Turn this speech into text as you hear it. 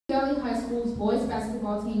Valley High School's boys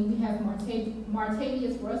basketball team, we have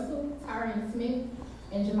Martavius Russell, Tyron Smith,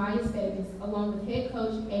 and Jemias Davis, along with head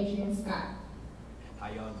coach Adrian Scott. How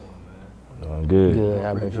y'all doing, man? Doing good. Good.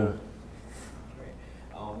 How about you? Great.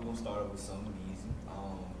 We're gonna start off with something easy.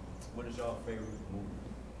 What is y'all favorite movie?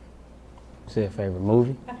 Said favorite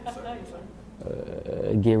movie? Yes, sir. Yes,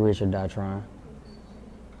 sir. Get Rich or Die Trying.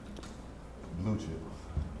 Blue Chip.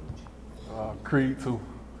 Creed 2.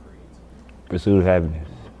 Pursuit of Happiness.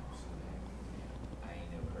 I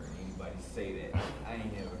ain't never heard anybody say that. I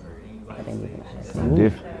ain't never heard anybody say that. That's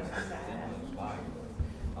Different. that one's fire.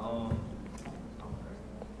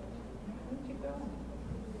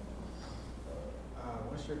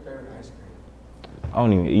 What's your favorite ice cream? I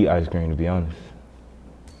don't even eat ice cream, to be honest.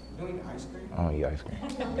 You don't eat ice cream? I don't eat ice cream.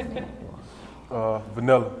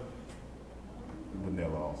 Vanilla.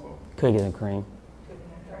 Vanilla also. Cookies and cream.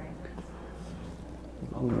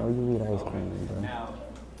 Oh, no, you eat ice cream, bro. Now,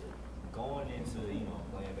 going into,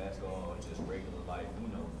 playing basketball or just regular life,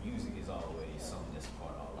 music is always something that's a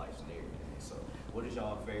part of our lives and everything. So, what is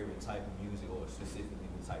y'all favorite type of music, or specifically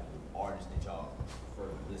the type of artist that y'all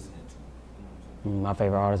prefer listening to? My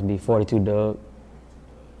favorite artist be 42 Doug,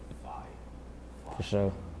 Fire. for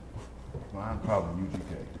sure. Mine probably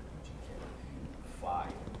UGK. Fire.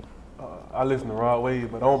 I listen to Rod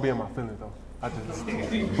Wave, but I don't be in my feelings though. I just listen to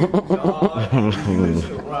it. You listen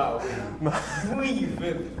to Rod Wave. You ain't you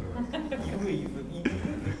feeling, bro. You ain't you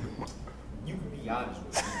feeling. You can be honest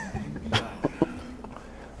with me. You can be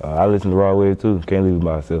honest. I listen to Raw Wave too. Can't leave it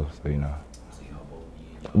by myself, so So y'all both be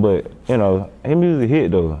in. But his music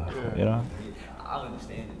hit though. I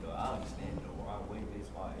understand it though. Rod Wave is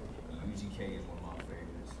fire. UGK is one of my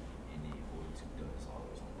favorites, and then 42 Doug is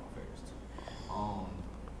always one of my favorites too.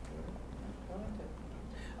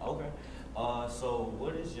 Okay. So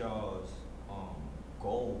what is y'all's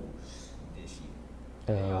goals this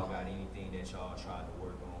year? Y'all got anything that y'all tried to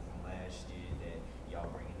work on from last year that y'all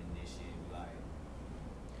bringing in this year?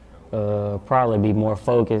 Like, Probably be more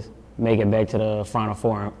focused, make it back to the Final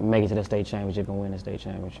Four, and make it to the state championship and win the state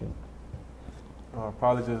championship.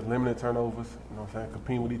 Probably just limited turnovers, you know what I'm saying?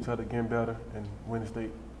 Competing with each other, getting better, and win the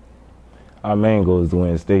state. Our main goal is to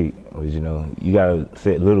win state, which you gotta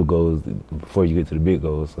set little goals before you get to the big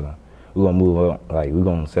goals. So we're gonna move up, we're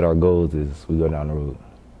gonna set our goals as we go down the road.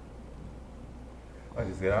 Like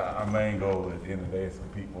I said, our main goal at the end of the day is to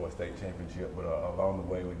compete for a state championship, but along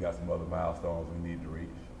the way we got some other milestones we need to reach.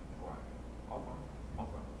 okay,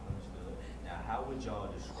 understood. Now, how would y'all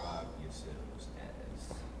describe yourselves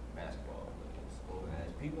as basketball players, or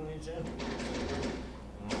as people in general?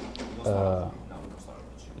 We're gonna start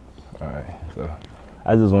with you. All right, so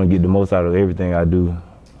I just want to get the most out of everything I do.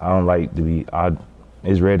 I don't like to be.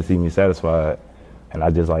 It's rare to see me satisfied, and I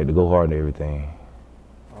just like to go hard in everything.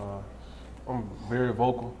 I'm very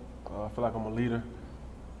vocal. I feel like I'm a leader.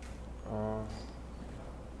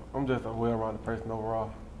 I'm just a well-rounded person overall.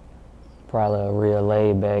 Probably a real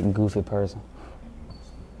laid-back, goofy person.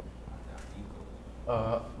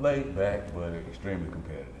 Laid back, but extremely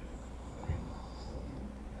competitive.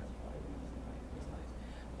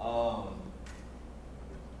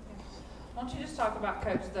 Why don't you just talk about,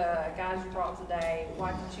 Coach, the guys you brought today?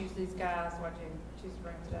 Why did you choose these guys? Why did you choose to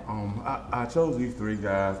bring them today? I chose these three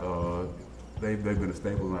guys. They've been a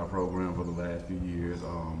staple in our program for the last few years.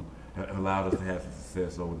 Have allowed us to have some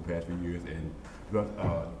success over the past few years, and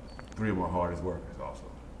three of my hardest workers also.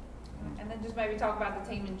 And then just maybe talk about the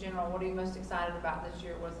team in general. What are you most excited about this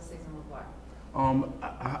year? What does the season look like?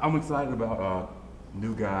 I'm excited about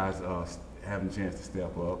new guys having a chance to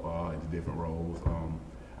step up into different roles.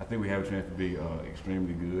 I think we have a chance to be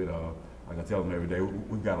extremely good. Like I tell them every day,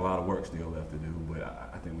 we've got a lot of work still left to do, but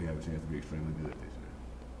I think we have a chance to be extremely good this year.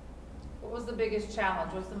 What was the biggest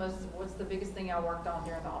challenge? What's the biggest thing y'all worked on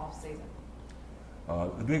during the off season?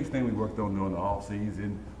 The biggest thing we worked on during the off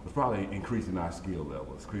season was probably increasing our skill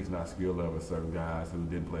levels. Increasing our skill levels, certain guys who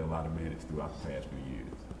didn't play a lot of minutes throughout the past few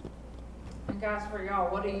years. And guys, for y'all,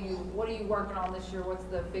 what are you working on this year? What's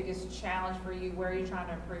the biggest challenge for you? Where are you trying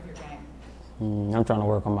to improve your game? I'm trying to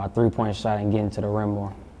work on my three-point shot and getting to the rim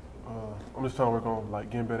more. I'm just trying to work on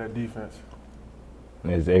getting better at defense.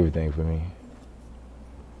 It's everything for me.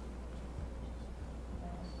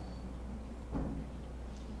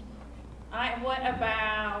 All right, what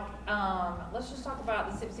about, let's just talk about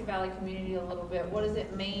the Sipsey Valley community a little bit. What does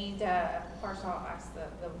it mean to, first I'll ask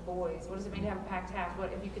the boys, what does it mean to have a packed house?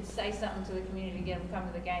 What, if you could say something to the community to get them to come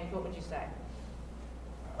to the games, what would you say?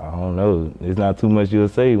 I don't know. It's not too much you'll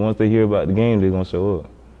say. Once they hear about the game, they're going to show up.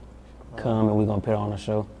 Come and we're going to put on a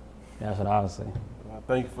show. That's what I would say.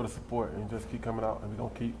 Thank you for the support, and just keep coming out, and we're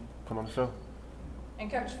going to keep putting on the show. And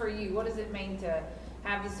Coach, for you, what does it mean to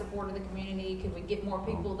have the support of the community? Could we get more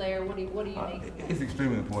people there? What do you need from that? It's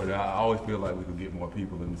extremely important. I always feel like we could get more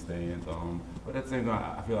people in the stands. But at the same time,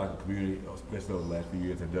 I feel like the community, especially over the last few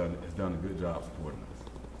years, has done a good job supporting us.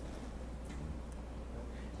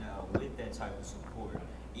 Now, with that type of support,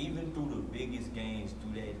 even through the biggest games,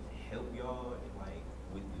 do that help y'all, like,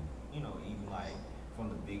 with the, even like from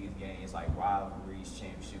the biggest games, like rivalries,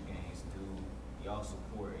 championship games, do y'all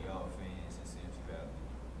support y'all fans and Sipsey Valley?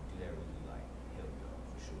 Do that really, like, help y'all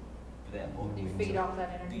for sure? Do that Do you feed off that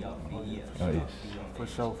energy? Do y'all feed, Oh, yes. feed off For that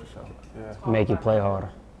sure, energy? for sure. Yeah. Make you play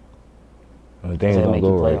harder. When things Said don't make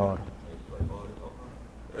go you play right. harder.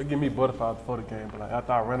 It give me butterflies before the game, but like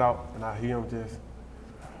after I run out and I hear him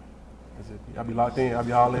I be locked in, I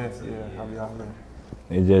be all in. Yeah, I be all in.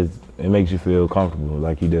 It makes you feel comfortable,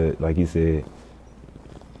 like he did, like he said.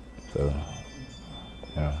 So,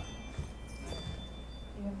 yeah.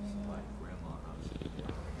 Like grandma,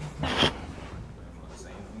 grandma,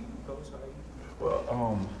 same for you, Coach, how you?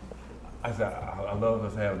 Well, I said I love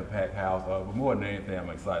us having a packed house, but more than anything, I'm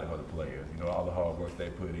excited for the players. All the hard work they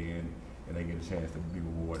put in, and they get a chance to be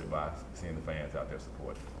rewarded by seeing the fans out there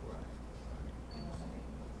supporting.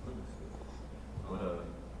 What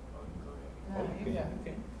No, you go.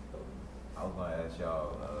 I was gonna ask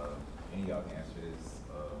y'all, any of y'all can answer this.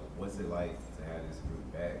 What's it like to have this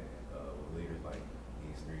group back with leaders like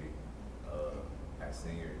these three as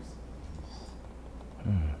singers? I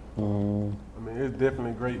mean, it's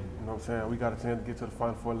definitely great. You know what I'm saying? We got a chance to get to the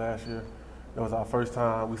Final Four last year. That was our first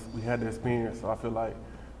time. We had the experience. So I feel like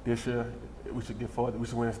this year we should get forward. We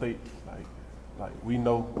should win state. Like we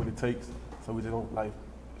know what it takes. So we just don't like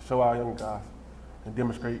show our young guys and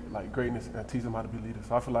demonstrate like greatness and teach them how to be leaders.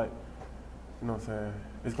 So I feel like, you know what I'm saying,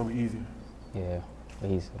 it's gonna be easier. Yeah,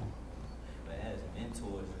 what he said. But as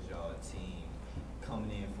mentors, as y'all team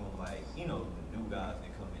coming in from like, the new guys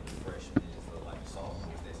that come in, the freshmen, so like the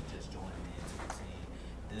sophomores that's just joining into the team,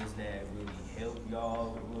 does that really help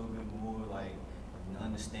y'all a little bit more, like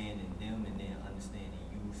understanding them and then understanding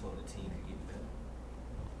you so the team can get better?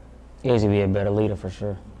 He has to be a better leader for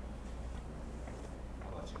sure. How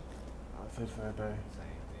about you? I say the same thing.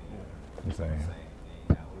 Same thing. Yeah. I'm saying. Same thing.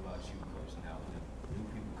 Now, what about you, Coach? Now, when new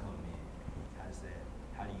people come in,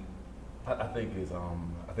 how do you?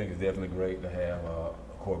 I think it's definitely great to have a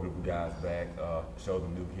core group of guys back. Show the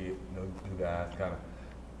new guys kind of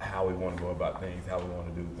how we want to go about things, how we want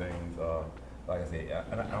to do things. Like I said,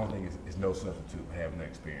 I don't think it's no substitute for having the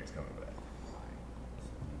experience coming back.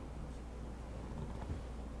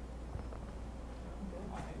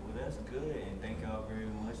 All right, well, that's good, and thank y'all very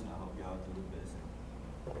much, and I hope y'all do the best.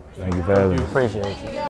 Thank you for having me. Appreciate you.